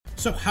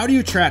So how do you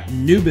attract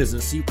new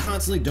business so you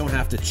constantly don't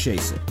have to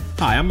chase it?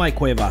 Hi, I'm Mike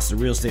Cuevas, the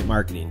Real Estate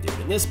Marketing Dude,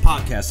 and this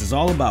podcast is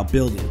all about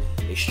building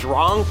a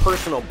strong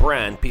personal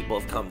brand people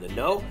have come to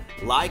know,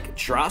 like,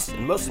 trust,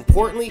 and most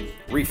importantly,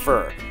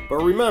 refer.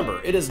 But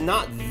remember, it is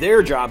not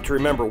their job to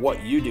remember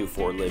what you do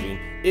for a living.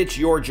 It's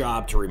your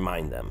job to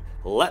remind them.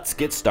 Let's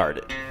get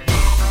started.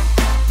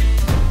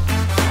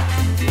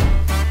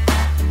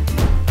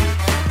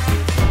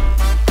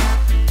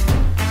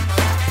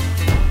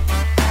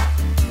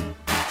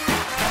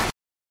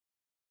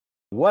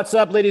 What's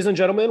up, ladies and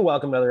gentlemen?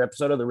 Welcome to another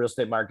episode of the Real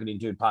Estate Marketing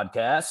Dude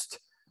podcast.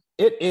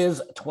 It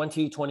is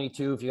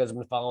 2022. If you guys have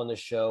been following this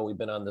show, we've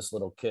been on this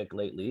little kick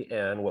lately,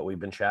 and what we've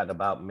been chatting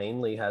about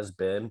mainly has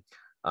been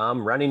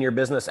running your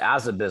business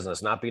as a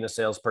business, not being a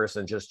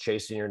salesperson, just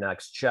chasing your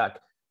next check.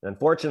 And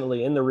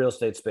unfortunately, in the real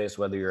estate space,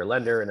 whether you're a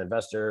lender, an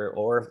investor,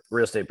 or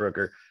real estate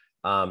broker,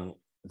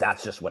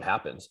 that's just what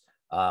happens.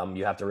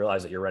 You have to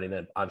realize that you're running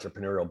an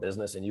entrepreneurial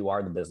business and you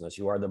are the business,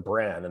 you are the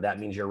brand. And that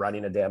means you're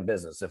running a damn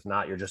business. If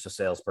not, you're just a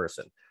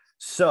salesperson.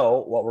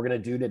 So what we're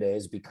going to do today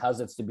is,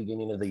 because it's the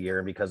beginning of the year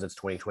and because it's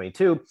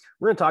 2022,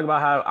 we're going to talk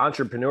about how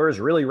entrepreneurs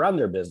really run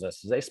their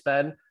business. They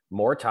spend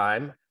more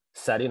time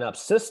setting up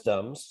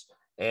systems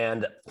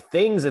and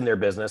things in their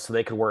business so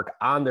they can work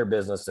on their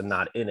business and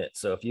not in it.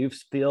 So if you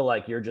feel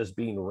like you're just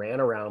being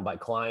ran around by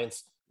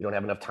clients, you don't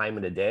have enough time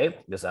in a day,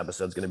 this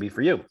episode's going to be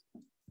for you.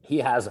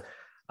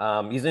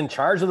 He's in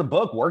charge of the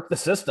book, Work the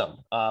System.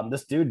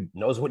 This dude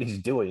knows what he's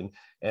doing.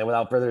 And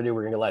without further ado,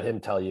 we're going to let him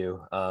tell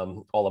you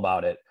all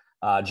about it.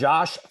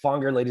 Josh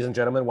Fonger, ladies and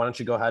gentlemen, why don't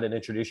you go ahead and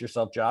introduce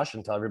yourself, Josh,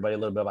 and tell everybody a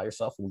little bit about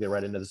yourself. We'll get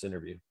right into this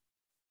interview.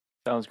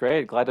 Sounds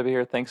great. Glad to be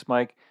here. Thanks,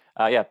 Mike.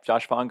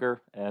 Josh Fonger.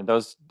 And I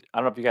don't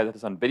know if you guys have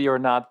this on video or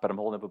not, but I'm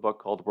holding up a book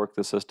called Work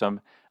the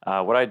System.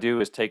 What I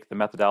do is take the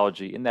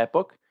methodology in that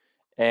book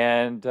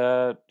and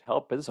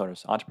help business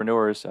owners,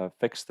 entrepreneurs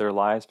fix their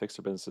lives, fix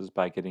their businesses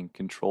by getting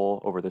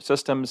control over their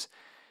systems.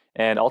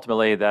 And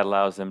ultimately, that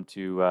allows them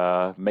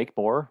to make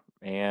more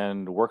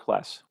and work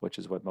less, which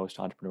is what most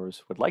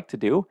entrepreneurs would like to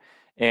do.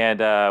 And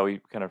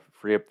we kind of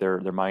free up their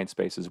mind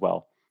space as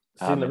well.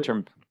 In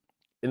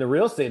the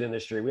real estate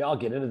industry, we all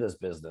get into this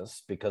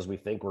business because we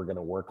think we're going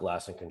to work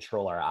less and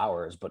control our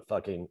hours, but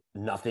fucking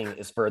nothing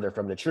is further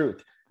from the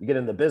truth. You get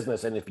in the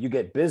business, and if you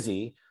get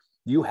busy,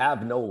 you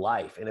have no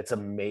life, and it's a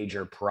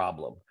major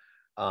problem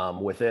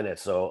within it.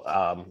 So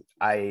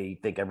I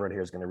think everyone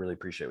here is going to really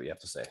appreciate what you have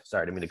to say.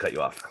 Sorry, I didn't mean to cut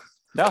you off.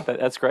 No,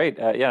 that's great.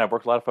 I've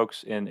worked with a lot of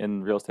folks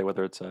in real estate,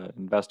 whether it's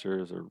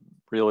investors or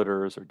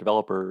realtors or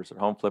developers or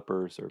home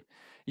flippers or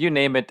you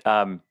name it.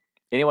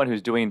 Anyone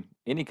who's doing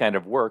any kind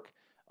of work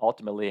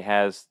ultimately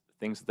has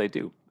things that they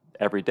do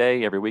every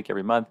day, every week,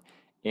 every month.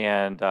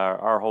 And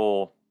our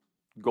whole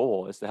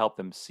goal is to help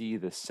them see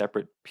the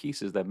separate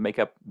pieces that make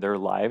up their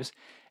lives,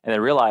 and then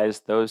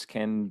realize those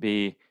can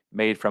be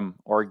made from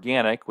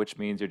organic, which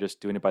means you're just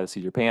doing it by the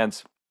seat of your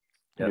pants.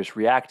 You're just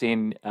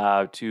reacting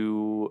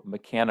to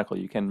mechanical.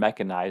 You can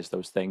mechanize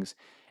those things.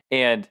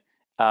 And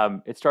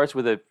it starts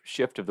with a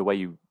shift of the way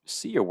you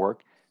see your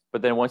work.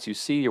 But then once you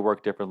see your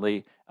work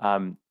differently,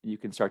 you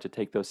can start to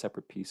take those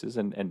separate pieces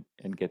and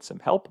get some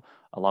help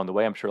along the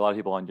way. I'm sure a lot of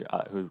people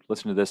who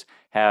listen to this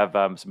have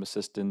some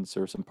assistants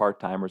or some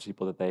part-timers,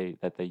 people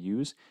that they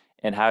use,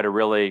 and how to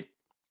really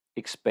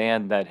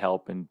expand that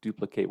help and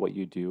duplicate what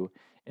you do.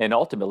 And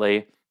ultimately,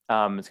 it's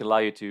going to allow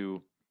you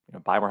to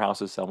buy more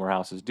houses, sell more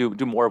houses, do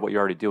more of what you're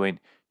already doing.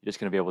 You're just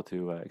going to be able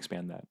to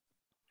expand that.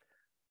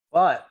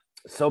 But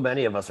so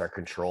many of us are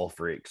control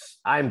freaks.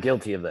 I'm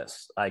guilty of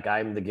this.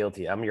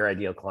 I'm your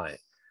ideal client.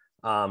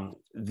 No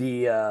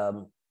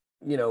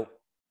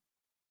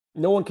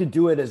one can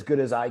do it as good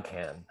as I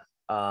can.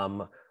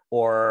 And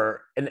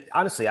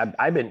honestly,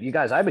 I've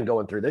been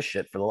going through this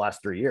shit for the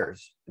last 3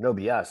 years. No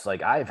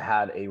BS. I've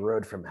had a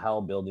road from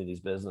hell building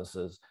these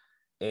businesses,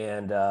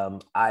 and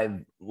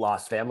I've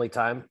lost family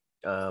time.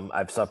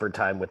 I've suffered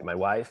time with my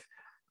wife,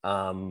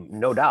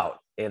 no doubt.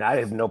 And I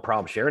have no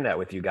problem sharing that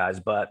with you guys,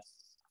 but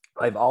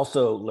I've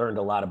also learned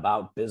a lot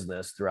about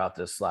business throughout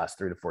this last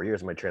 3 to 4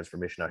 years of my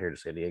transformation out here to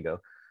San Diego.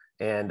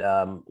 And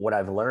what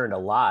I've learned a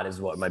lot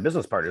is what my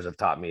business partners have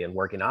taught me in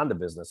working on the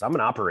business. I'm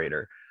an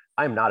operator.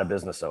 I'm not a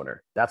business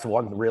owner. That's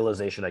one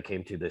realization I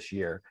came to this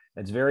year.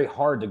 It's very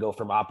hard to go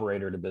from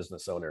operator to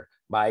business owner.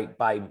 By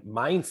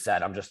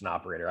mindset, I'm just an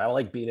operator. I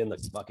like being in the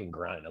fucking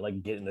grind. I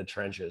like getting in the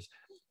trenches,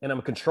 and I'm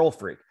a control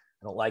freak.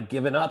 I don't like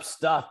giving up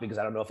stuff because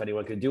I don't know if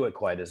anyone could do it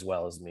quite as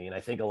well as me. And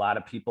I think a lot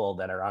of people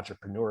that are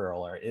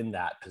entrepreneurial are in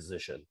that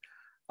position,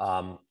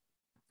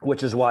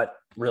 which is what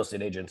real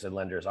estate agents and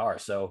lenders are.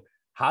 So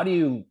how do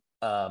you,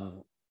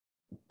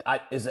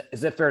 is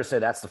it fair to say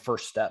that's the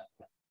first step?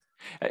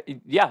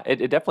 Yeah,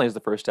 it definitely is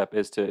the first step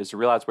is to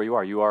realize where you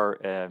are. You are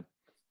a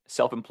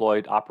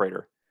self-employed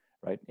operator,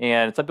 right?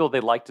 And some people,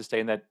 they like to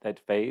stay in that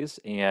phase,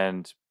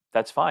 and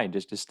that's fine.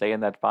 Just stay in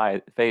that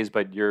phase,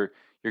 but you're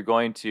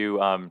going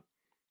to,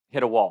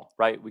 hit a wall,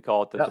 right? We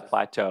call it the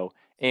plateau.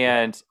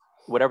 And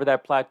whatever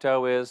that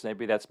plateau is,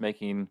 maybe that's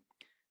making,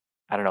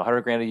 I don't know,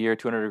 100 grand a year,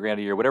 200 grand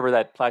a year, whatever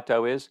that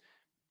plateau is,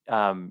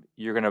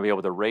 you're going to be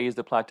able to raise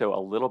the plateau a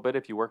little bit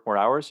if you work more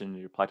hours, and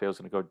your plateau is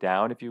going to go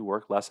down if you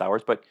work less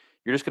hours, but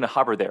you're just going to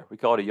hover there. We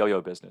call it a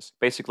yo-yo business.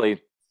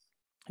 Basically,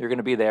 you're going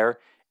to be there,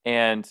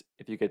 and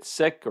if you get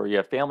sick or you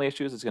have family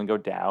issues, it's going to go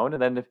down.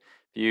 And then if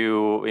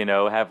you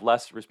have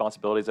less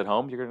responsibilities at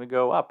home, you're going to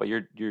go up, but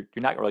you're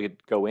not really going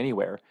to go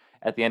anywhere.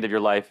 At the end of your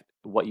life,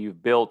 what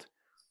you've built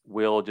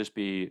will just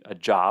be a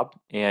job,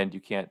 and you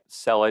can't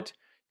sell it,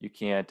 you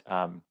can't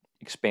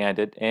expand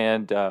it,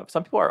 and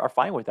some people are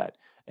fine with that.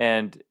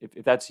 And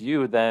if that's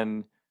you,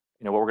 then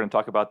what we're going to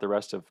talk about the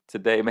rest of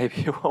today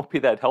maybe it won't be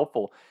that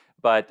helpful.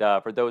 But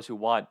for those who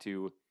want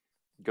to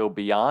go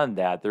beyond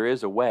that, there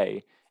is a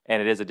way,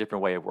 and it is a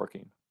different way of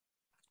working.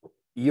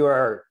 You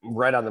are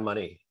right on the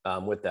money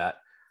with that.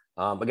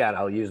 Again,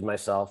 I'll use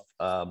myself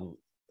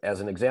as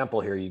an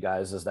example here, you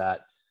guys, is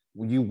that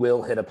you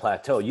will hit a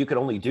plateau. You can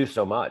only do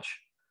so much.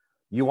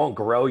 You won't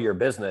grow your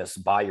business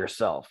by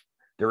yourself.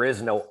 There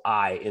is no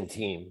I in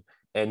team,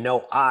 and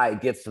no I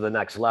gets to the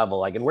next level.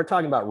 Like, and we're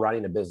talking about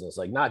running a business,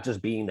 like not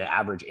just being the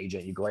average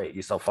agent. You great,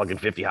 you sell fucking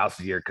 50 houses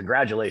a year.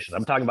 Congratulations.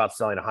 I'm talking about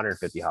selling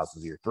 150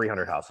 houses a year,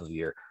 300 houses a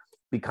year,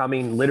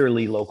 becoming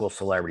literally local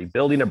celebrity,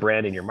 building a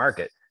brand in your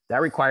market.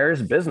 That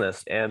requires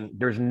business. And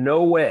there's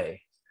no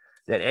way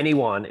that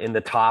anyone in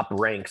the top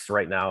ranks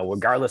right now,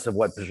 regardless of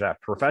what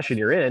profession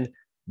you're in,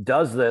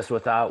 does this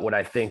without what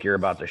I think you're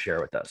about to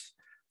share with us.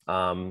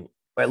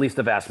 At least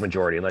the vast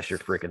majority, unless you're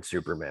freaking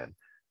Superman.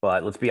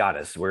 But let's be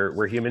honest,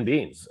 we're human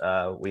beings.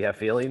 We have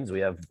feelings, we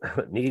have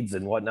needs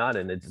and whatnot,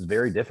 and it's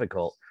very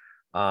difficult.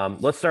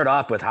 Let's start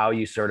off with how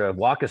you sort of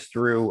walk us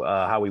through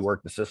how we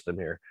work the system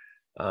here,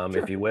 Sure.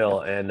 if you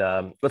will.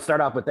 And let's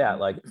start off with that.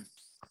 Like,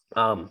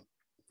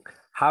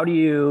 how do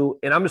you,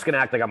 and I'm just going to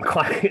act like I'm a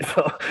client.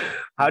 So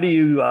how do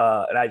you,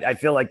 and I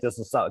feel like this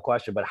is a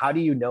question, but how do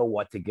you know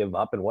what to give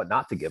up and what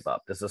not to give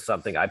up? This is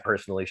something I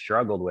personally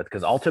struggled with,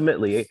 because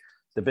ultimately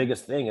the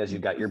biggest thing is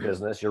you've got your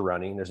business, you're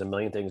running, there's a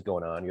million things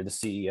going on. You're the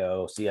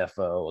CEO,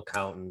 CFO,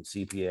 accountant,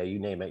 CPA, you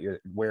name it, you're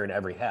wearing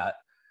every hat.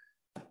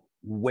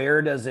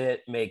 Where does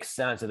it make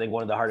sense? I think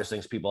one of the hardest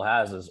things people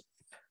has is,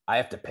 I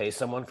have to pay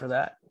someone for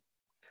that.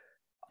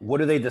 What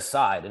do they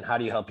decide, and how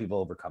do you help people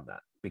overcome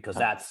that? Because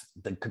that's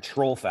the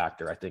control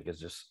factor, I think,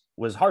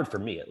 was hard for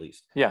me, at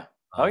least. Yeah.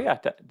 Oh yeah,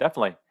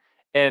 definitely.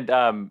 And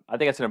I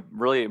think that's a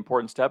really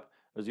important step.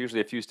 There's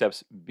usually a few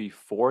steps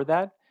before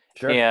that.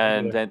 Sure.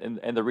 And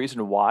the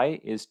reason why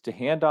is to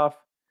hand off.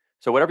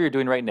 So whatever you're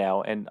doing right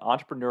now, and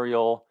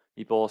entrepreneurial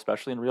people,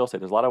 especially in real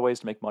estate, there's a lot of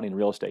ways to make money in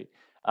real estate.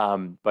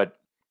 But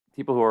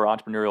people who are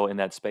entrepreneurial in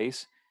that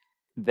space,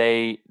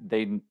 they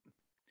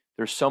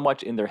there's so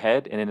much in their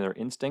head and in their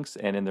instincts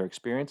and in their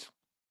experience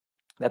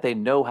that they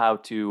know how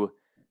to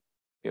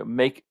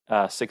make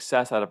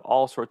success out of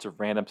all sorts of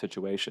random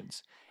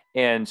situations.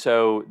 And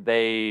so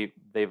they've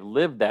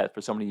lived that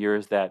for so many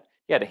years that,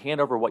 yeah, to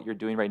hand over what you're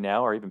doing right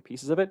now, or even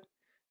pieces of it,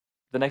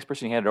 the next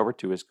person you hand it over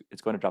to is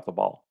going to drop the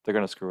ball. They're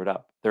going to screw it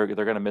up. They're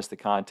going to miss the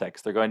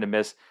context. They're going to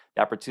miss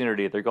the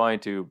opportunity. They're going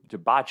to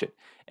botch it.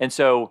 And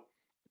so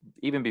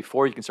even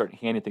before you can start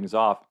handing things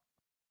off,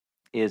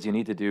 is you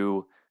need to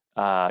do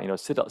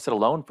sit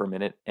alone for a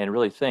minute and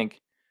really think,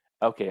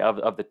 okay,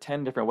 of the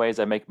 10 different ways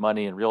I make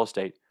money in real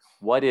estate,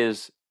 what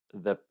is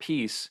the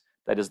piece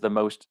that is the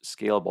most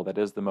scalable, that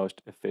is the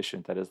most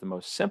efficient, that is the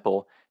most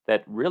simple,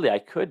 that really I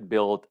could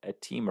build a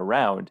team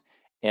around,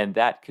 and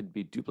that could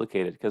be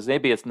duplicated? Because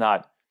maybe it's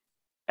not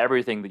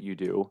everything that you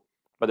do,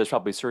 but there's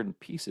probably certain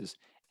pieces,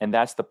 and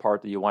that's the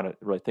part that you want to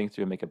really think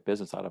through and make a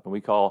business out of. And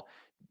we call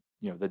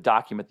the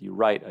document that you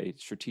write a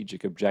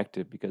strategic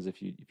objective, because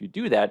if you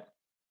do that,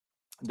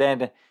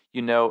 then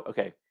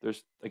okay,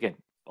 there's, again,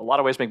 a lot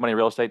of ways to make money in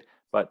real estate,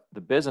 but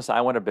the business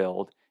I want to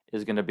build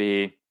is going to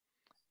be,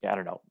 I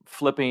don't know,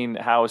 flipping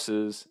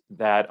houses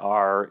that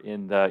are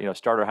in the,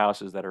 starter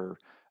houses that are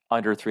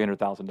under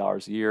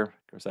 $300,000 a year. Of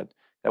course,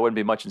 that wouldn't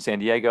be much in San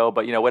Diego,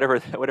 but whatever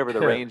the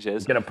range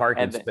is. Get a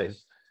parking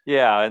space.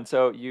 Yeah, and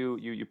so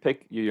you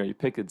pick you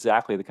pick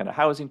exactly the kind of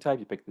housing type,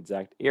 you pick the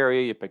exact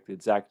area, you pick the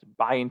exact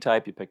buying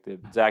type, you pick the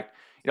exact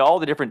all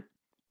the different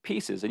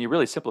pieces, and you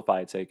really simplify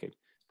it. Say, okay,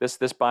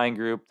 this buying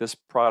group, this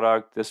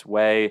product, this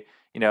way,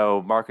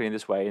 marketing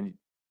this way, and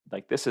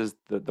like this is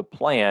the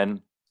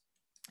plan,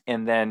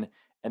 and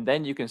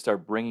then you can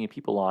start bringing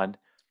people on,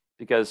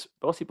 because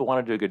most people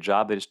want to do a good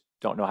job. They just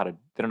don't know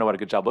what a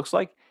good job looks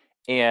like,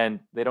 and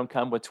they don't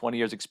come with 20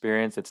 years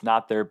experience. It's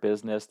not their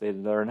business.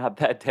 They're not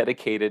that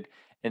dedicated,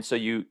 and so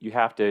you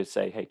have to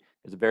say, hey,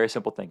 it's a very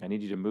simple thing. I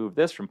need you to move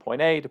this from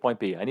point A to point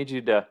B. I need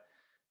you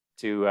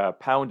to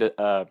pound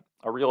a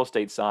real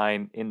estate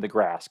sign in the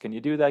grass. Can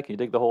you do that? Can you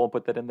dig the hole and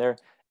put that in there?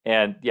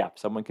 And yeah,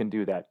 someone can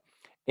do that.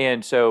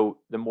 And so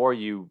the more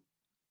you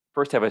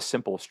first have a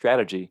simple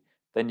strategy,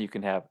 then you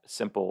can have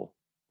simple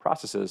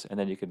processes, and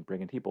then you can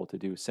bring in people to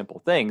do simple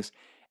things.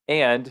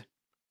 And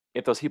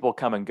if those people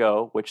come and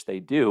go, which they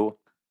do,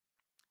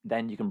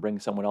 then you can bring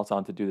someone else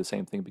on to do the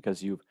same thing,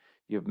 because you've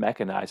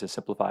mechanized and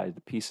simplified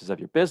the pieces of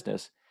your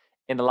business,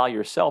 and allow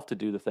yourself to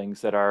do the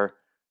things that are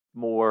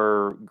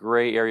more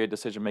gray area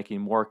decision making,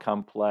 more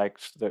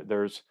complex.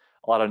 There's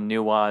a lot of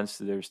nuance.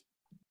 There's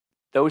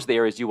those are the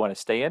areas you want to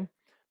stay in,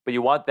 but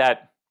you want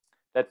that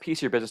piece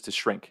of your business to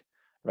shrink,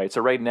 right?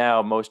 So right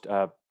now, most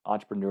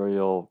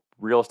entrepreneurial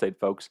real estate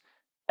folks,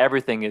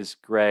 everything is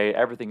gray,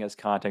 everything has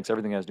context,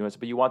 everything has nuance,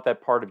 but you want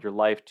that part of your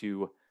life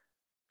to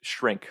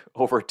shrink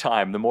over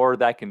time. The more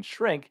that can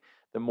shrink,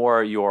 the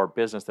more your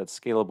business that's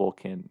scalable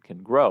can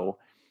grow,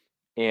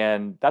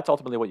 and that's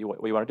ultimately what you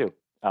want to do.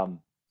 I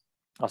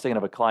was thinking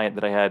of a client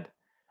that I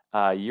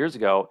had years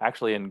ago,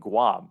 actually in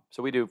Guam.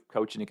 So we do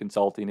coaching and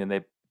consulting, and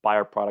they buy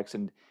our products,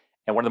 and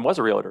one of them was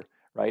a realtor,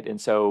 right? And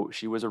so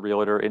she was a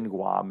realtor in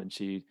Guam, and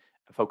she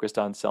focused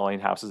on selling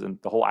houses in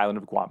the whole island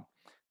of Guam.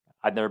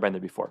 I'd never been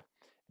there before,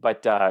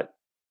 but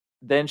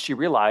then she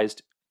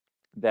realized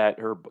that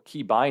her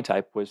key buying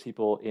type was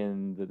people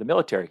in the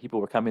military.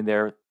 People were coming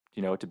there,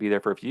 to be there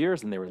for a few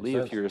years, and they would Makes leave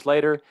a sense. few years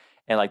later,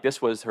 and like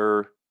this was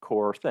her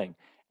core thing.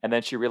 And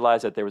then she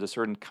realized that there was a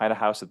certain kind of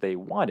house that they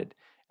wanted,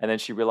 and then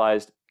she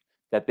realized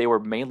that they were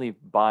mainly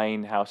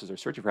buying houses or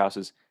searching for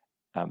houses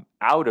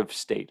out of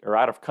state or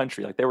out of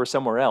country, like they were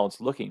somewhere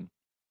else looking.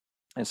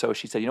 And so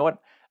she said, you know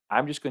what?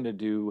 I'm just going to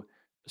do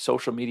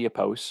social media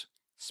posts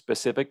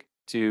specific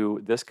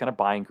to this kind of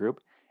buying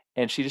group.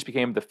 And she just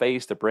became the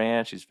face, the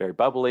brand. She's very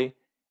bubbly.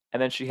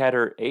 And then she had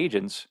her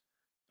agents.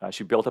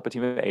 She built up a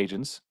team of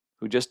agents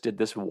who just did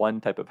this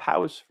one type of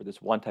house for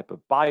this one type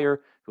of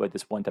buyer who had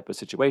this one type of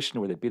situation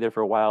where they'd be there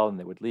for a while and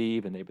they would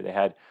leave, and maybe they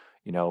had,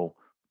 you know,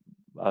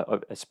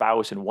 a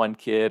spouse and one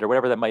kid or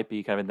whatever that might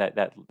be, kind of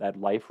in that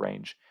life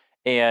range.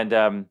 And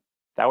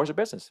that was her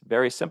business.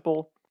 Very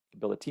simple.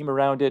 Build a team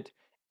around it,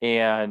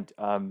 and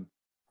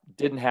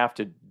didn't have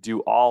to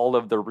do all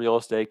of the real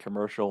estate,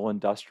 commercial,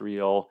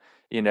 industrial,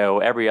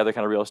 every other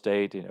kind of real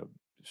estate,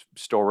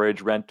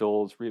 storage,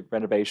 rentals,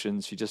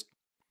 renovations. She just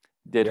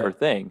did Yeah. her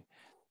thing,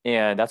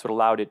 and that's what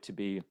allowed it to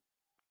be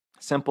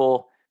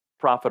simple,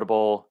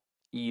 profitable,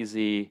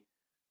 easy,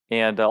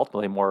 and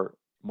ultimately more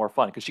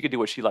fun because she could do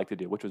what she liked to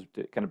do, which was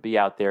to kind of be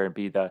out there and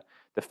be the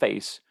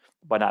face,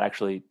 but not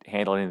actually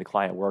handle any of the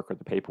client work or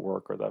the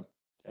paperwork or the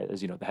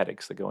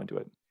headaches that go into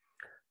it.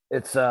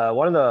 It's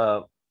one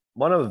of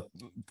the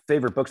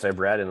favorite books I've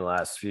read in the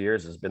last few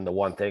years has been The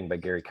One Thing by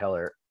Gary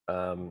Keller.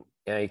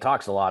 And he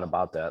talks a lot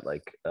about that,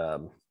 like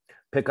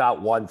pick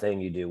out one thing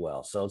you do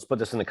well. So let's put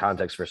this in the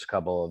context for a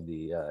couple of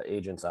the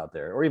agents out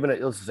there, or even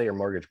let's say your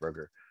mortgage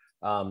broker.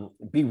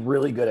 Be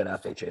really good at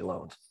FHA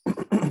loans.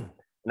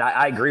 And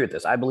I agree with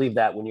this. I believe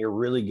that when you're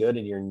really good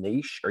in your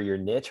niche or your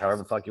niche,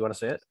 however the fuck you want to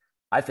say it,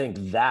 I think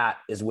that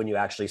is when you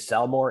actually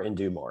sell more and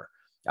do more.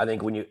 I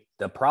think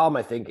the problem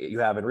I think you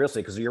have in real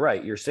estate, because you're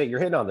right, you're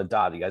hitting on the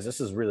dot, you guys.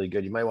 This is really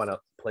good. You might want to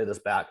play this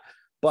back.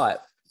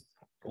 But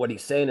what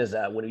he's saying is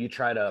that when you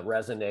try to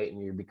resonate and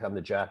you become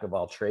the jack of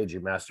all trades, you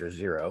master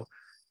zero.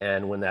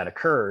 And when that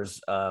occurs,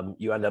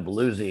 you end up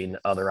losing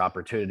other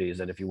opportunities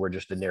than if you were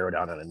just to narrow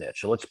down on a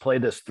niche. So let's play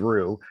this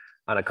through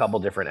on a couple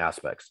different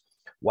aspects.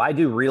 Why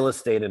do real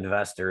estate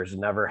investors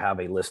never have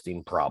a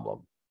listing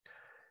problem?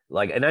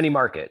 Like in any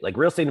market, like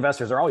real estate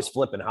investors are always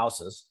flipping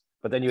houses.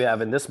 But then you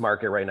have in this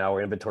market right now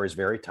where inventory is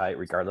very tight,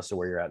 regardless of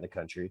where you're at in the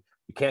country.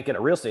 You can't get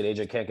a real estate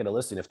agent, can't get a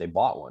listing if they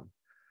bought one.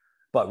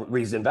 But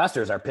these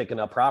investors are picking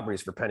up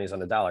properties for pennies on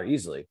the dollar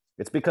easily.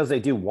 It's because they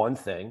do one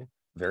thing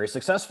very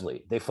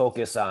successfully. They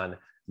focus on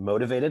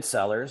motivated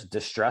sellers,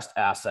 distressed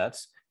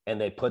assets, and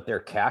they put their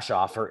cash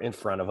offer in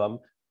front of them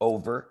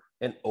over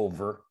and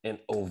over and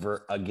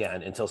over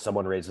again until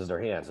someone raises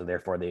their hands, and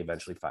therefore they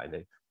eventually find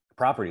a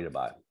property to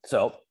buy.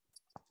 So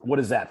what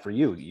is that for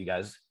you? You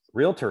guys,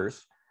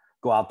 realtors,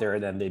 go out there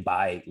and then they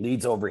buy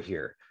leads over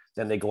here.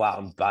 Then they go out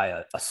and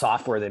buy a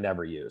software they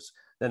never use.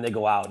 Then they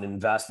go out and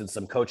invest in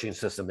some coaching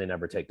system they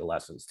never take the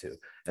lessons to.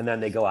 And then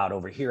they go out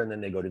over here and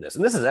then they go do this.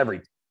 And this is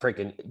every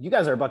freaking, you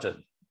guys are a bunch of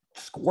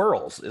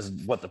squirrels is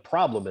what the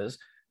problem is.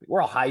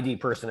 We're all high D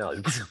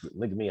personalities.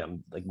 Look at me,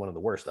 I'm like one of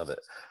the worst of it.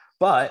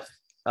 But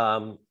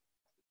how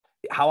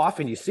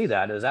often you see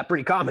that? Is that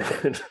pretty common?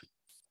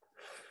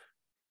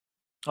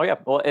 Oh yeah,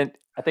 well, and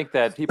I think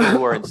that people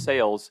who are in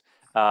sales,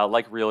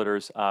 like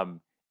realtors,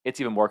 it's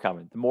even more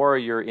common. The more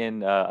you're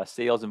in a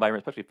sales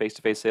environment, especially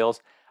face-to-face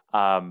sales,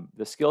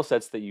 the skill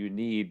sets that you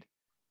need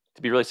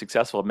to be really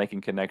successful at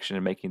making connection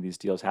and making these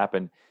deals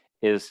happen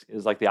is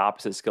like the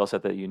opposite skill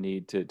set that you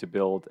need to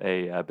build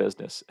a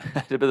business.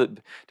 To build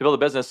a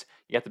business,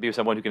 you have to be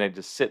someone who can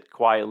just sit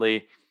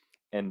quietly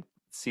and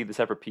see the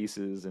separate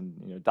pieces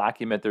and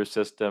document their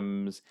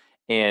systems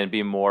and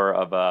be more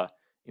of a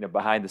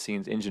behind the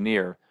scenes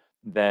engineer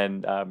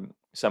than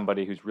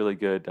somebody who's really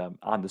good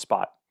on the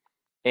spot.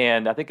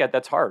 And I think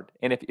that's hard.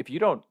 And if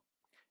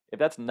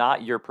that's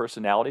not your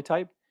personality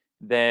type,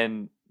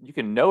 then you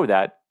can know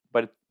that,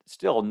 but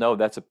still know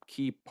that's a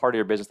key part of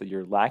your business that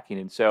you're lacking.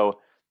 And so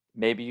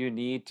maybe you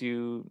need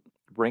to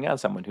bring on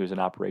someone who's an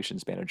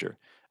operations manager.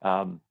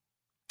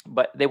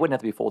 But they wouldn't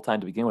have to be full time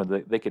to begin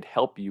with. They could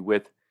help you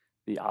with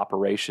the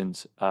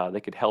operations.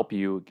 They could help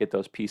you get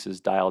those pieces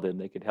dialed in.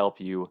 They could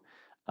help you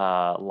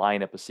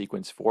line up a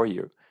sequence for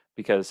you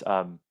because,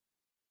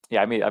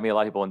 yeah, I mean, a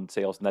lot of people in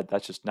sales, and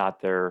that's just not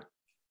their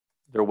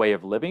way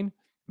of living.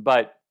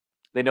 But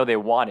they know they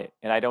want it.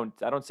 And I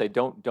don't say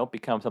don't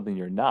become something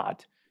you're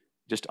not.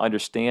 Just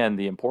understand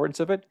the importance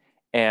of it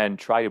and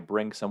try to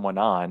bring someone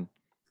on.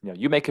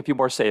 You make a few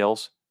more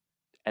sales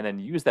and then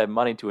use that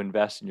money to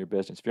invest in your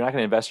business. If you're not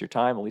going to invest your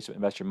time, at least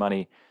invest your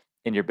money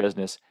in your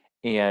business.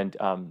 And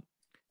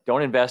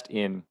don't invest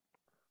in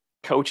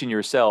coaching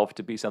yourself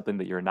to be something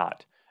that you're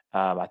not.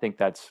 I think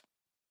that's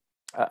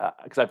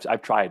because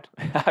I've tried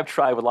I've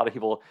tried with a lot of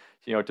people,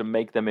 to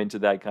make them into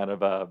that kind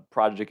of a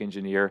project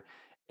engineer,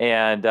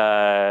 and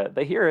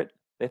they hear it,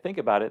 they think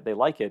about it, they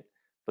like it,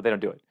 but they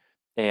don't do it.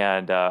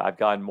 And I've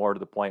gotten more to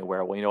the point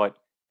where, well, you know what,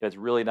 if it's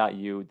really not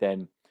you,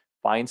 then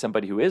find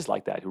somebody who is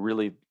like that, who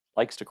really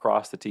likes to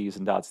cross the T's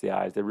and dots the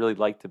I's. They really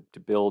like to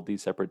build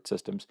these separate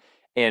systems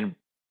and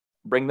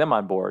bring them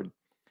on board.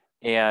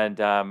 And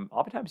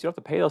oftentimes you don't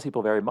have to pay those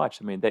people very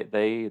much. I mean,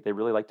 they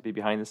really like to be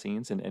behind the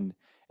scenes and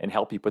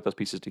help you put those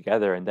pieces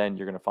together. And then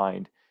you're going to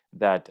find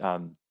that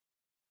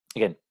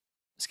again,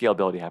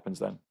 scalability happens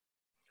then.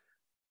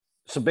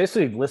 So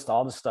basically, list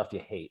all the stuff you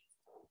hate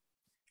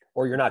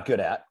or you're not good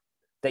at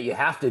that you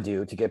have to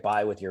do to get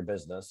by with your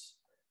business.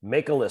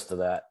 Make a list of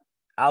that,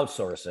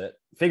 outsource it,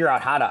 figure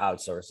out how to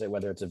outsource it,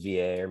 whether it's a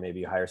VA or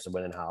maybe you hire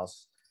someone in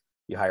house.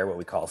 You hire what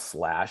we call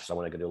slash,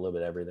 someone that can do a little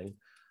bit of everything.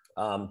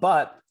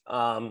 But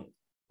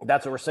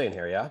that's what we're saying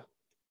here,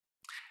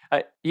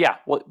 yeah? Yeah.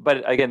 Well,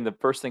 but again, the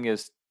first thing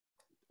is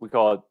we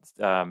call it,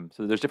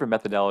 so there's different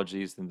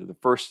methodologies. And the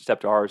first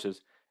step to ours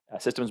is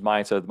systems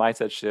mindset,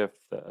 mindset shift,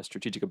 a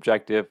strategic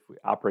objective,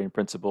 operating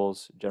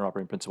principles, general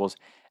operating principles.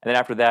 And then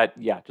after that,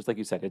 yeah, just like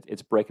you said,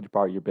 it's breaking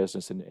apart your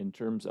business. And in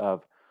terms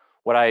of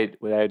what I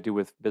do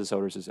with business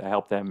owners is I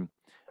help them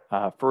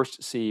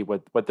first see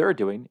what they're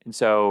doing. And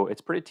so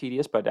it's pretty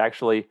tedious, but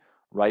actually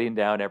writing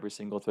down every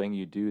single thing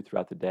you do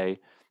throughout the day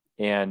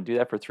and do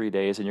that for 3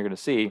 days. And you're going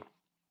to see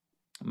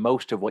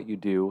most of what you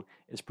do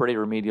is pretty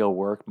remedial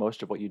work.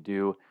 Most of what you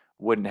do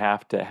wouldn't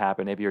have to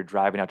happen. Maybe you're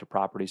driving out to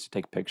properties to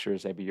take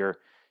pictures. Maybe you're,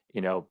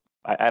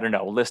 I don't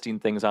know, listing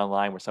things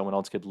online where someone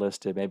else could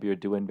list it. Maybe you're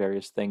doing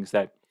various things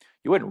that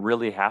you wouldn't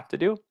really have to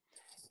do.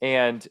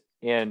 And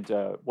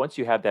once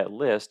you have that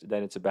list,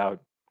 then it's about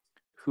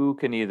who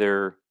can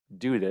either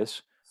do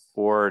this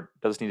or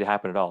does it need to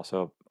happen at all.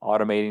 So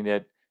automating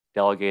it,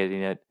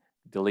 delegating it,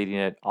 deleting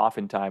it.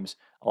 Oftentimes,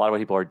 a lot of what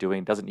people are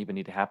doing doesn't even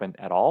need to happen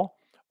at all,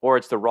 or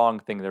it's the wrong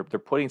thing. They're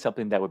putting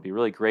something that would be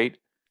really great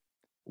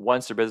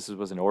once their business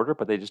was in order,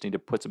 but they just need to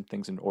put some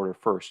things in order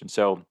first. And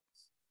so,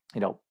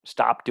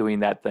 stop doing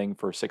that thing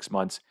for 6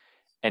 months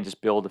and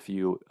just build a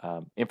few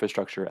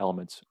infrastructure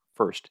elements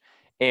first.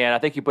 And I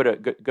think you put a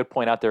good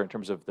point out there in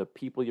terms of the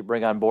people you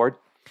bring on board.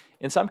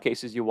 In some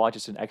cases, you want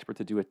just an expert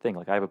to do a thing.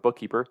 Like I have a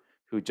bookkeeper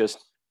who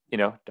just,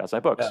 does my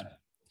books. Yeah.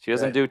 She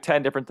doesn't do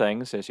 10 different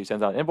things. So she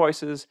sends out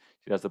invoices,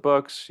 she does the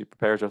books, she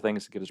prepares her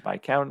things to get to my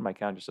accountant. My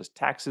accountant just does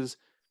taxes.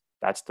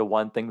 That's the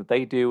one thing that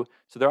they do.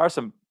 So there are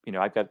some,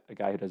 I've got a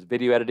guy who does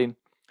video editing.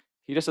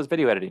 He just does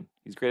video editing.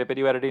 He's great at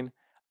video editing.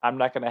 I'm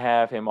not going to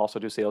have him also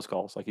do sales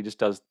calls. Like he just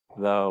does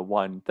the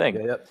one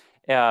thing.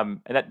 Yeah.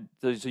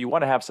 So you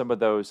want to have some of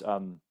those,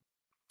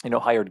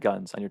 hired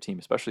guns on your team,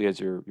 especially as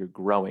you're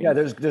growing. Yeah,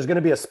 there's going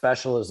to be a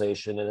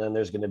specialization, and then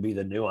there's going to be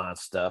the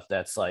nuance stuff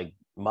that's like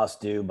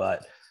must do,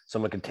 but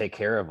someone can take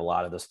care of a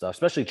lot of the stuff,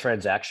 especially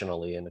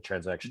transactionally in the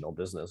transactional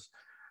business.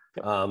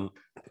 Yep.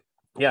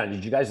 Yeah. And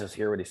did you guys just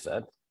hear what he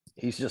said?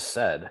 He's just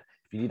said,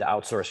 if you need to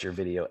outsource your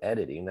video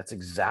editing, that's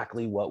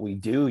exactly what we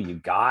do, you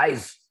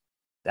guys.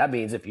 That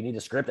means if you need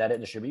to script, edit,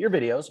 and distribute your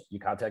videos, you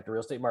contact the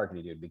real estate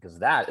marketing dude, because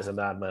that is a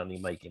non-money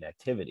making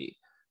activity.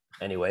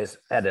 Anyways,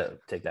 I had to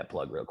take that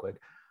plug real quick.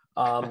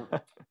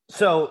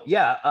 So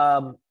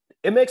yeah,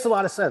 it makes a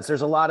lot of sense.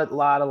 There's a lot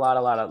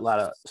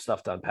of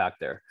stuff to unpack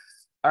there.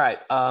 All right.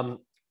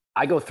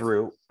 I go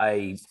through,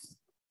 I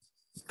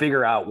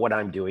figure out what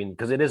I'm doing,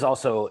 because it is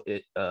also,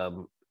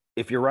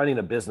 if you're running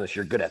a business,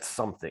 you're good at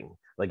something.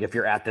 Like if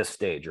you're at this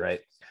stage,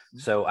 right?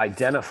 So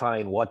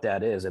identifying what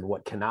that is and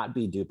what cannot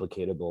be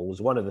duplicatable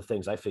was one of the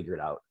things I figured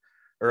out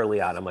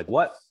early on. I'm like,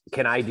 what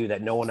can I do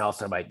that no one else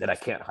that I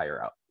can't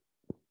hire out?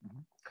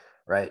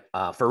 Right.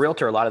 For a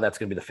realtor, a lot of that's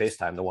going to be the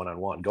FaceTime, the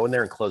one-on-one. Go in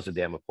there and close the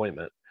damn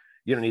appointment.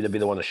 You don't need to be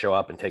the one to show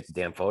up and take the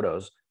damn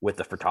photos with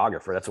the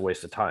photographer. That's a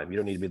waste of time. You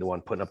don't need to be the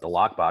one putting up the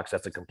lockbox.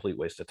 That's a complete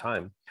waste of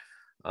time.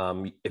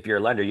 If you're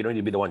a lender, you don't need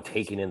to be the one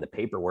taking in the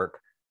paperwork.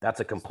 That's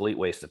a complete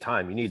waste of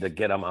time. You need to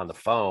get them on the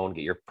phone,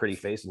 get your pretty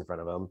face in front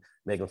of them,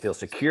 make them feel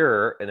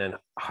secure, and then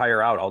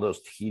hire out all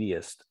those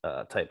tedious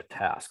type of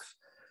tasks.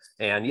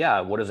 And yeah,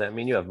 what does that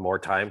mean? You have more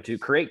time to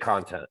create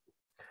content,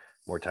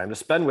 more time to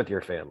spend with your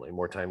family,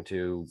 more time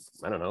to,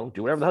 I don't know,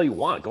 do whatever the hell you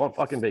want. Go on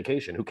fucking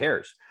vacation. Who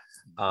cares?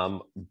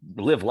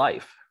 Live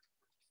life.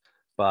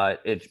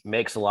 But it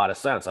makes a lot of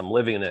sense. I'm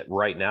living it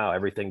right now.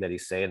 Everything that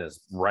he's saying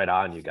is right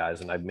on, you guys.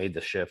 And I've made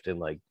the shift in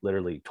like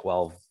literally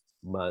 12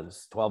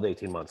 to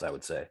 18 months, I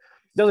would say. It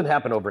doesn't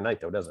happen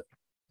overnight though, does it?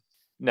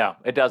 No,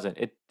 it doesn't.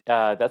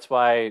 That's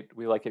why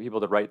we like get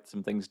people to write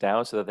some things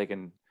down so that they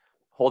can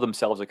hold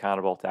themselves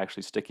accountable to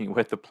actually sticking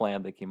with the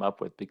plan they came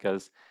up with.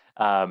 Because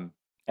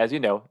as you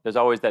know, there's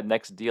always that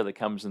next deal that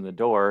comes in the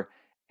door,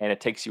 and it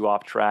takes you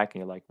off track, and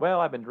you're like, well,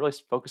 I've been really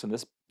focused on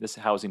this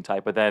housing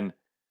type, but then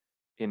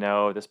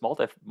this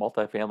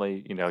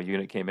multifamily,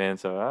 unit came in,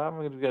 so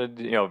I'm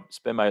gonna,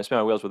 spin my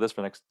wheels with this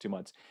for the next 2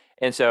 months.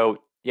 And so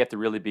you have to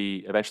really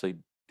be eventually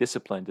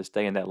disciplined to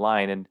stay in that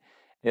line. And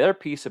the other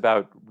piece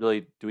about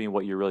really doing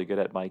what you're really good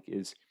at, Mike,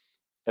 is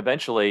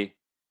eventually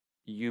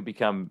you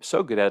become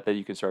so good at it that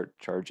you can start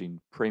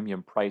charging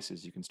premium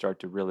prices. You can start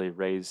to really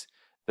raise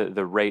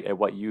the rate at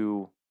what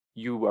you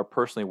are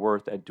personally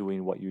worth at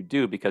doing what you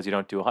do, because you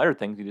don't do 100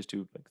 things, you just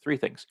do like 3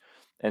 things.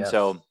 And Yes.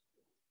 so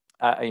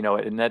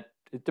and that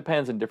it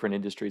depends in different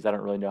industries. I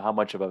don't really know how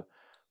much of a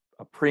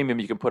premium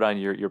you can put on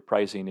your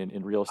pricing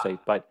in real estate,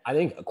 but I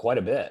think quite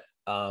a bit.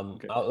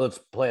 okay. Let's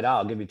play it out.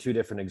 I'll give you two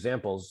different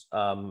examples.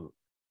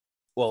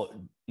 Well,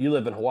 you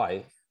live in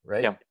Hawaii,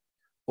 right? Yeah.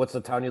 What's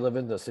the town you live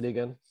in? The city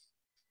again?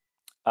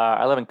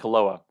 I live in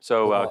Kaloa,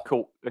 so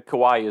Kaloa.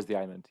 Kauai is the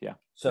island. Yeah.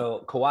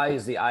 So Kauai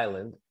is the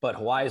island, but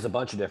Hawaii is a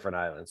bunch of different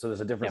islands. So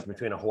there's a difference Yeah.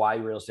 between a Hawaii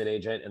real estate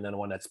agent and then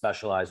one that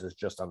specializes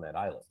just on that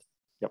island.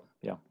 Yep.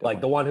 Yeah. Like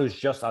the Definitely. one who's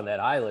just on that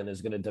island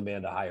is going to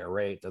demand a higher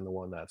rate than the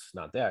one that's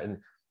not there.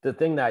 And the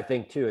thing that I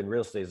think too in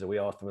real estate is that we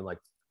often like,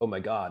 oh my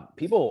God,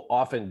 people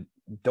often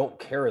don't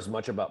care as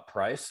much about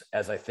price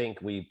as I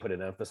think we put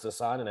an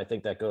emphasis on. And I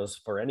think that goes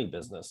for any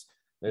business.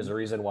 There's Mhm. a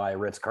reason why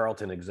Ritz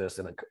Carlton exists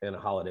in a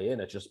Holiday Inn.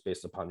 It's just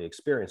based upon the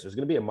experience. There's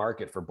going to be a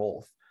market for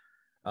both,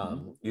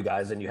 Mhm. you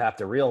guys, and you have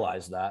to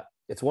realize that.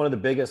 It's one of the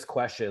biggest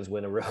questions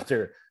when a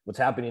realtor, what's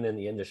happening in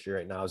the industry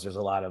right now is there's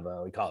a lot of,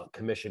 we call it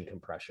commission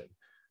compression.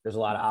 There's a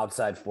lot of Mhm.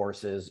 outside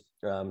forces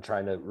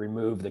trying to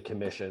remove the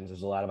commissions.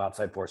 There's a lot of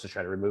outside forces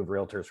trying to remove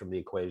realtors from the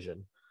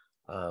equation,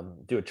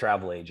 do a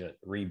travel agent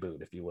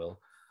reboot, if you will.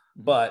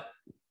 Mhm. But,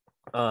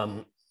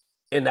 um,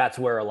 and that's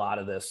where a lot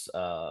of this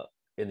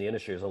in the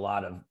industry is a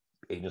lot of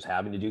agents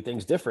having to do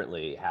things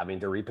differently, having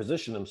to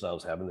reposition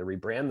themselves, having to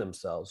rebrand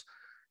themselves.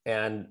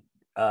 And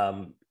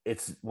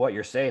it's what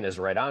you're saying is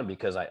right on,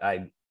 because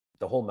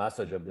the whole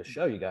message of the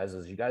show, you guys,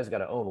 is you guys got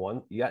to own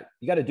one. You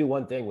got to do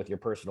one thing with your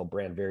personal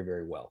brand very,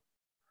 very well.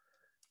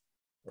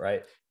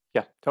 Right.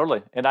 Yeah.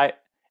 Totally. And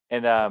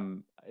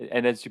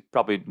as you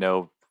probably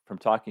know from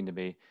talking to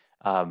me,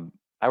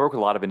 I work with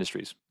a lot of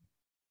industries,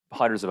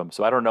 hundreds of them.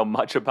 So I don't know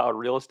much about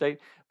real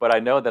estate, but I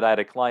know that I had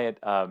a client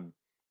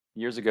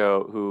years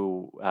ago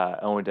who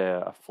owned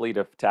a fleet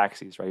of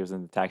taxis. Right, he was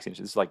in the taxi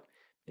industry. This is like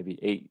maybe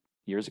 8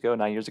 years ago,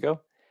 9 years ago,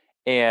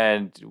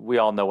 and we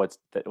all know what's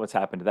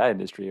happened to that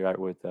industry, right,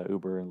 with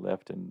Uber and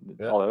Lyft and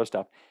Yeah. all that other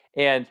stuff.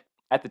 And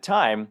at the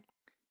time,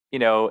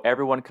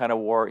 everyone kind of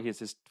wore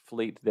his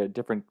fleet, the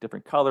different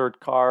colored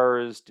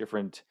cars,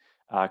 different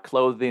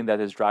clothing that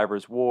his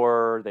drivers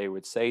wore. They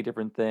would say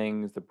different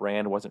things. The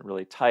brand wasn't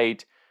really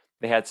tight.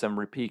 They had some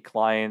repeat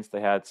clients. They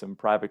had some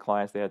private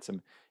clients. They had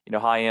some,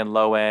 high end,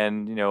 low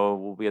end.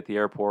 We'll be at the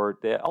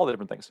airport. All the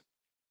different things.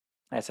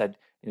 I said,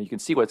 you can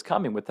see what's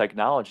coming with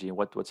technology and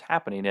what's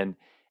happening,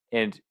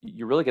 and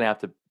you're really going to have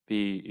to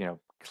be,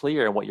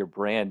 clear on what your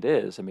brand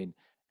is. I mean,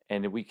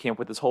 and we came up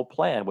with this whole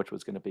plan, which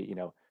was going to be,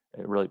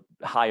 really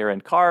higher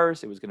end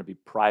cars. It was going to be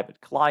private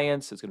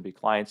clients. It's going to be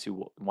clients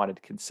who wanted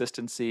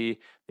consistency.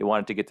 They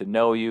wanted to get to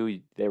know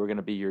you. They were going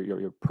to be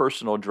your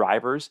personal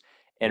drivers,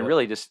 and Yep.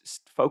 really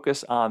just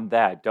focus on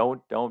that.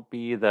 Don't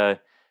be the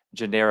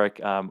generic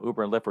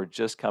Uber and Lyft were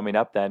just coming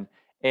up then,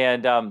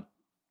 and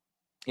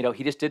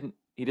he just didn't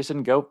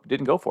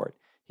go for it.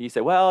 He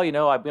said, well,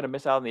 I'm going to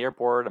miss out on the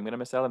airport. I'm going to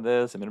miss out on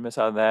this. I'm going to miss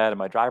out on that. And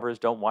my drivers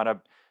don't want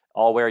to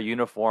all wear a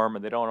uniform,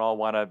 and they don't all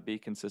want to be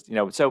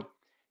consistent. So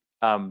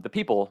the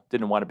people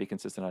didn't want to be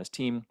consistent on his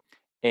team,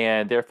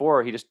 and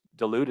therefore he just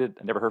diluted.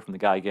 I never heard from the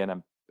guy again.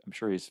 I'm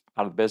sure he's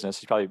out of the business.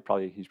 He's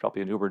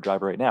probably an Uber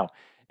driver right now.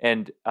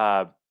 And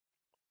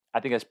I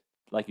think that's,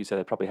 like you said,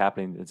 that's probably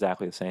happening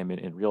exactly the same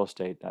in real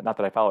estate. Not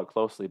that I follow it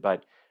closely,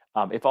 but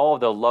if all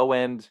of the low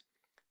end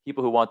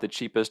people who want the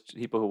cheapest,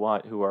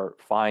 people who are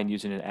fine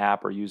using an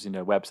app or using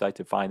a website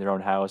to find their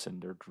own house,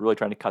 and they're really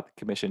trying to cut the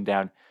commission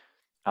down,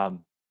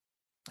 um,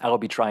 I will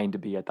be trying to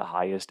be at the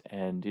highest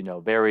end.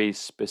 Very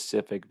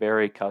specific,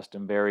 very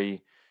custom,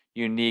 very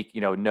unique.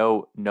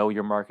 Know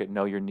your market,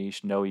 know your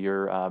niche, know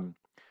your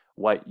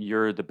what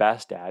you're the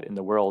best at in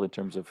the world in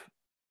terms of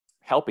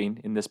helping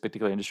in this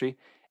particular industry,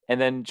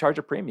 and then charge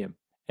a premium.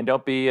 And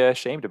don't be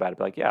ashamed about it.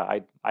 Be like, yeah,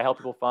 I help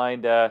people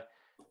find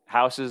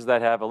houses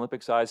that have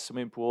Olympic-sized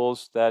swimming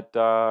pools that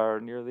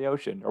are near the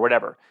ocean or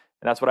whatever.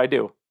 And that's what I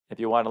do. If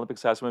you want an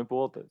Olympic-sized swimming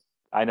pool,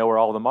 I know where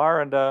all of them are,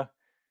 and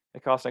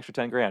it costs an extra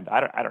 10 grand. I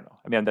don't know.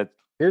 I mean, that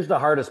Here's the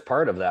hardest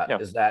part of that yeah.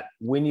 is that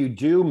when you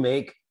do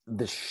make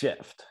the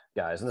shift,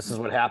 guys, and this is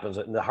what happens.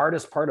 And the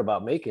hardest part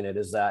about making it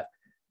is that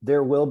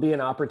there will be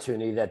an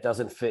opportunity that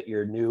doesn't fit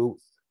your new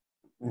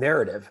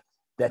narrative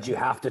that you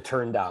have to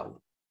turn down.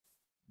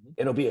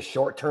 It'll be a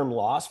short-term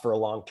loss for a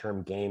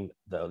long-term gain,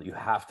 though. You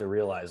have to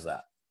realize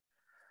that.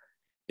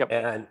 Yep.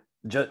 And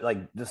just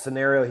like the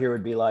scenario here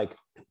would be like,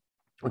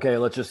 okay,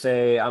 let's just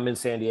say I'm in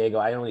San Diego.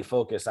 I only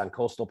focus on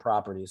coastal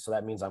properties. So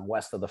that means I'm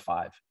west of the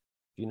 5. If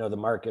you know the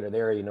market or the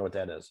area, you know what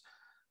that is.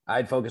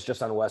 I'd focus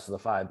just on west of the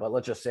 5. But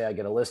let's just say I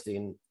get a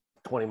listing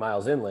 20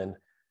 miles inland.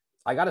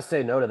 I got to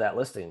say no to that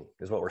listing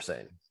is what we're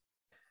saying.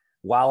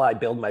 While I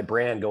build my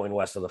brand going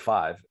west of the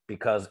 5,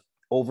 because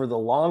over the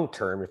long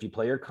term, if you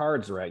play your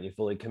cards right and you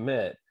fully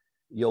commit,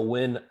 you'll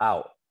win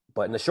out.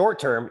 But in the short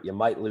term, you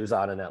might lose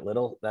out on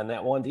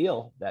that one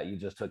deal that you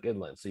just took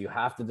inland. So you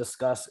have to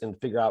discuss and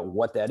figure out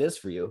what that is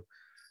for you,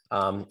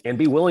 and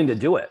be willing to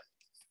do it.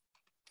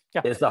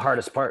 Yeah. It's the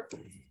hardest part.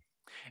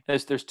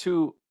 There's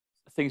two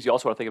things you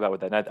also want to think about with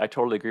that. And I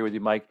totally agree with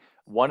you, Mike.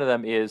 One of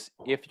them is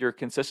if you're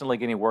consistently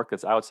getting work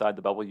that's outside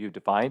the bubble you've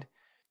defined,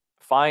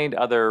 find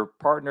other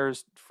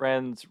partners,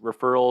 friends,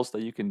 referrals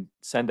that you can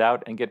send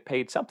out and get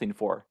paid something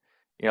for.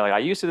 Like I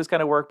used to this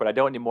kind of work, but I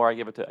don't anymore. I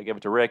give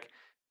it to Rick.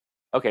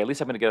 Okay, at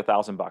least I'm going to get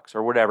 $1,000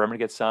 or whatever. I'm going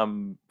to get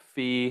some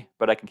fee,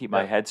 but I can keep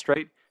my head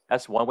straight.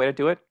 That's one way to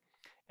do it.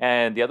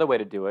 And the other way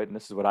to do it, and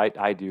this is what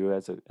I do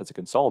as a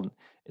consultant,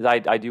 is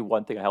I do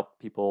one thing. I help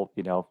people,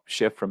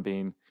 shift from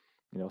being,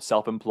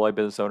 self-employed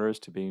business owners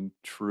to being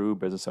true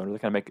business owners. I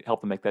kind of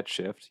help them make that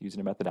shift using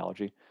a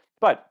methodology.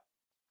 But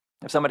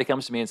if somebody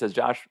comes to me and says,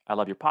 Josh, I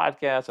love your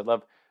podcast. I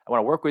want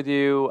to work with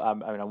you.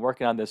 I'm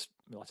working on this,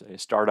 let's say,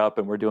 startup,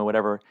 and we're doing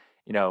whatever.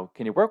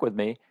 Can you work with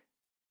me?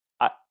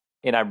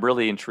 And I'm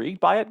really intrigued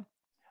by it.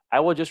 I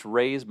will just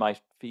raise my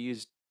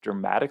fees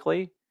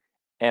dramatically,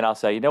 and I'll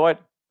say, you know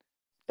what?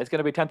 It's going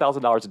to be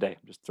 $10,000 a day.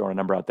 I'm just throwing a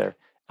number out there.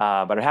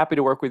 But I'm happy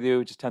to work with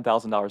you, just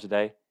 $10,000 a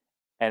day.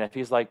 And if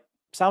he's like,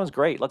 sounds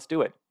great, let's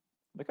do it.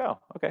 I'm like, oh,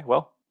 okay,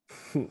 well,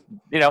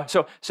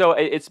 so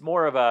it's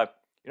more of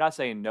you're not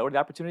saying no to the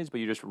opportunities, but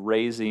you're just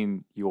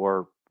raising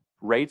your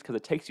rates because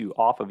it takes you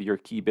off of your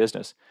key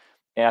business.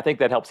 And I think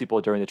that helps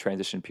people during the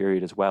transition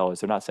period as well,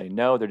 is they're not saying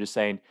no, they're just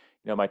saying,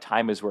 my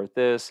time is worth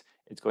this.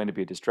 It's going to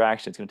be a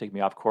distraction. It's going to take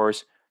me off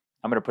course.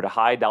 I'm going to put a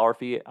high dollar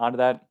fee onto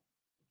that.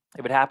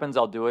 If it happens,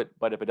 I'll do it.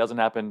 But if it doesn't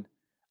happen,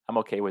 I'm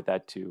okay with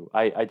that too.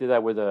 I did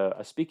that with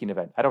a speaking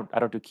event. I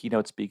don't do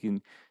keynote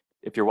speaking.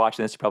 If you're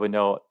watching this, you probably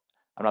know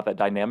I'm not that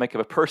dynamic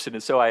of a person.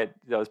 And so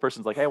this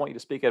person's like, hey, I want you to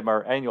speak at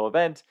our annual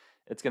event.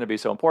 It's going to be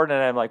so important.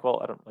 And I'm like, well,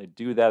 I don't really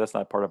do that. That's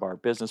not part of our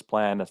business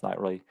plan. That's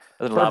not really,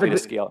 doesn't allow me to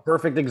scale.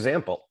 Perfect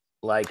example.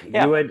 Like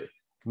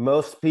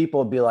most people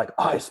would be like,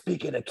 oh, I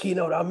speak at a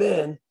keynote, I'm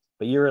in.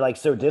 But you're like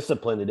so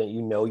disciplined in it,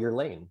 your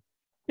lane.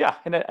 Yeah,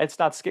 and it's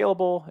not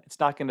scalable. It's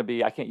not going to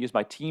be. I can't use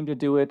my team to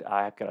do it.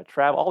 I've got to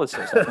travel. All this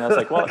stuff. And I was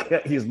like, well, I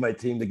can't use my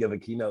team to give a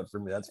keynote for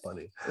me. That's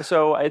funny.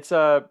 So it's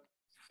so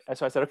I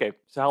said, okay.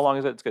 So how long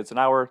is it? It's good. It's an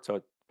hour.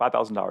 So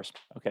 $5,000.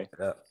 Okay.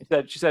 Yeah.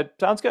 She said,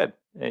 sounds good.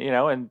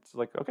 And it's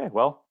like, okay,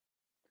 well,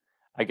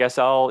 I guess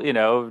I'll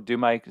do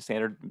my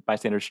standard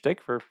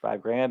shtick for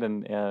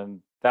 $5,000,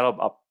 and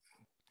that'll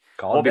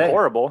won't be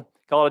horrible.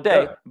 Call it a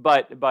day,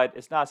 but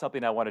it's not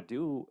something I want to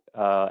do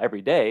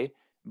every day.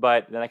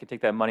 But then I can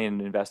take that money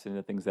and invest in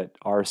the things that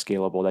are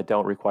scalable, that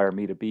don't require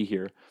me to be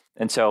here.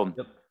 And so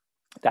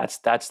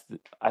that's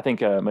I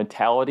think a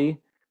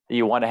mentality that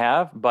you want to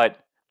have. But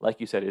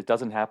like you said, it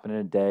doesn't happen in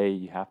a day.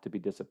 You have to be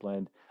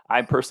disciplined.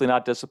 I'm personally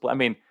not disciplined. I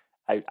mean,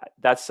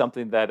 that's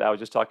something that I was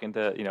just talking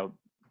to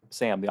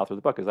Sam, the author of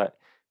the book, is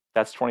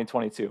that's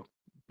 2022.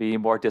 Be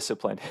more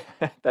disciplined.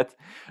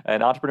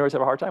 And entrepreneurs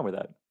have a hard time with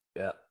that.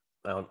 Yeah,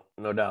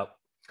 no doubt.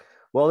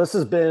 Well, this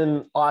has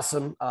been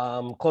awesome.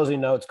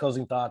 Closing notes,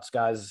 closing thoughts,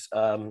 guys.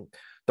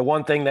 The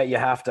one thing that you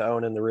have to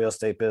own in the real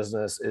estate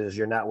business is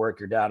your network,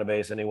 your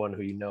database, anyone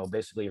who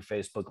basically your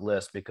Facebook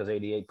list, because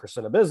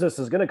 88% of business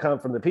is going to come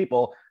from the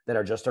people that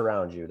are just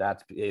around you.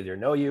 That's either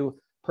know you,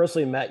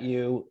 personally met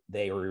you,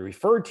 they were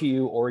referred to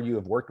you, or you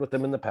have worked with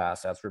them in the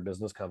past. That's where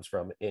business comes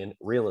from in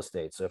real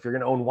estate. So if you're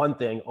going to own one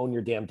thing, own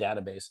your damn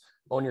database,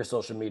 own your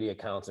social media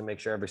accounts, and make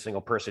sure every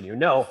single person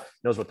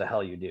knows what the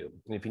hell you do.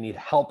 And if you need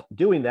help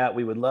doing that,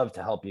 we would love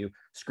to help you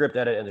script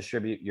edit and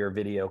distribute your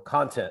video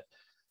content.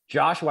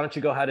 Josh, why don't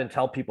you go ahead and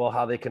tell people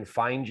how they can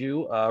find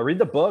you? Read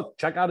the book,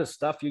 check out his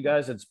stuff, you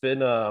guys. It's been,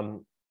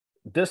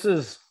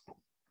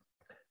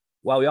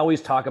 while we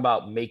always talk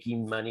about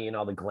making money and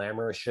all the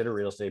glamorous shit of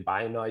real estate,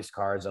 buying nice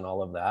cars and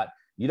all of that,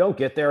 you don't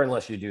get there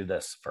unless you do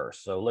this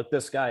first. So look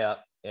this guy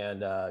up,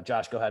 and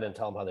Josh, go ahead and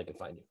tell them how they can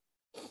find you.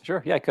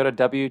 Sure. Yeah. Go to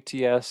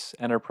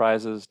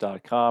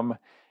WTSenterprises.com,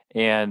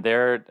 and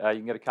there you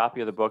can get a copy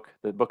of the book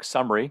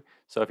summary.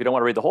 So if you don't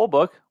want to read the whole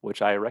book,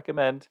 which I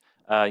recommend,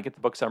 you get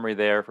the book summary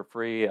there for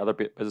free, other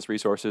business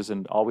resources.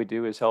 And all we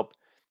do is help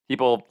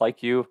people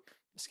like you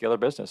scale their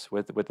business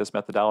with this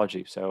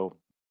methodology. So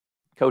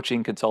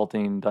coaching,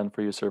 consulting, done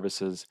for you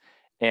services.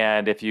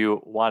 And if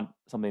you want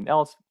something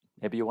else,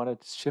 maybe you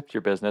want to shift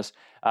your business.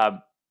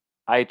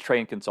 I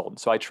train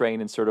consultants. So I train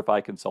and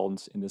certify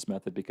consultants in this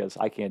method because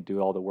I can't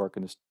do all the work,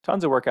 and there's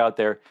tons of work out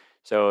there.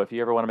 So if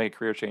you ever want to make a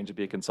career change to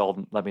be a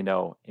consultant, let me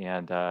know,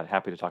 and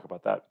happy to talk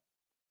about that.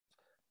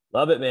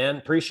 Love it, man.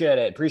 Appreciate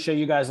it. Appreciate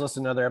you guys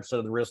listening to another episode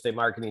of the Real Estate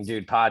Marketing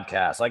Dude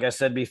podcast. Like I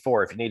said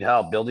before, if you need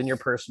help building your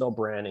personal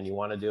brand and you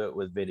want to do it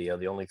with video,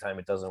 the only time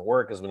it doesn't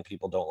work is when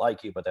people don't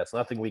like you, but that's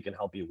nothing we can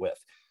help you with.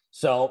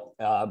 So,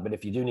 but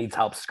if you do need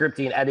help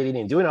scripting, editing,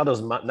 and doing all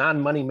those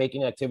non-money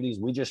making activities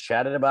we just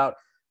chatted about,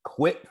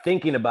 quit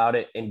thinking about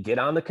it and get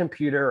on the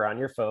computer or on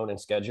your phone and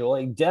schedule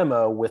a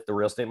demo with the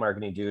Real Estate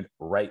Marketing Dude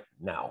right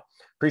now.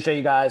 Appreciate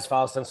you guys.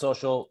 Follow us on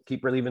social.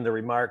 Keep leaving the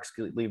remarks,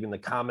 keep leaving the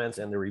comments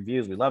and the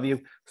reviews. We love you.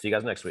 See you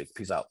guys next week.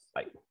 Peace out.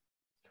 Bye.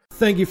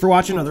 Thank you for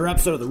watching another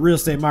episode of the Real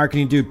Estate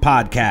Marketing Dude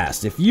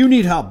podcast. If you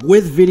need help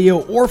with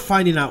video or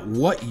finding out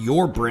what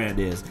your brand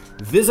is,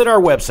 visit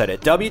our website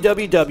at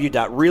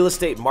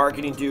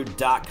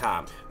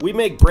www.realestatemarketingdude.com. We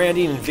make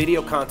branding and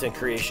video content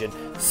creation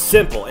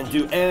simple and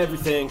do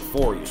everything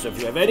for you. So if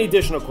you have any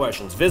additional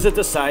questions, visit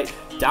the site,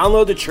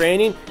 download the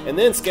training, and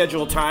then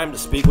schedule time to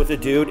speak with a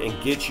dude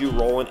and get you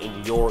rolling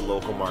in your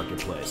local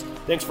marketplace.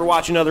 Thanks for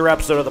watching another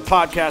episode of the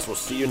podcast. We'll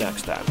see you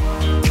next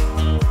time.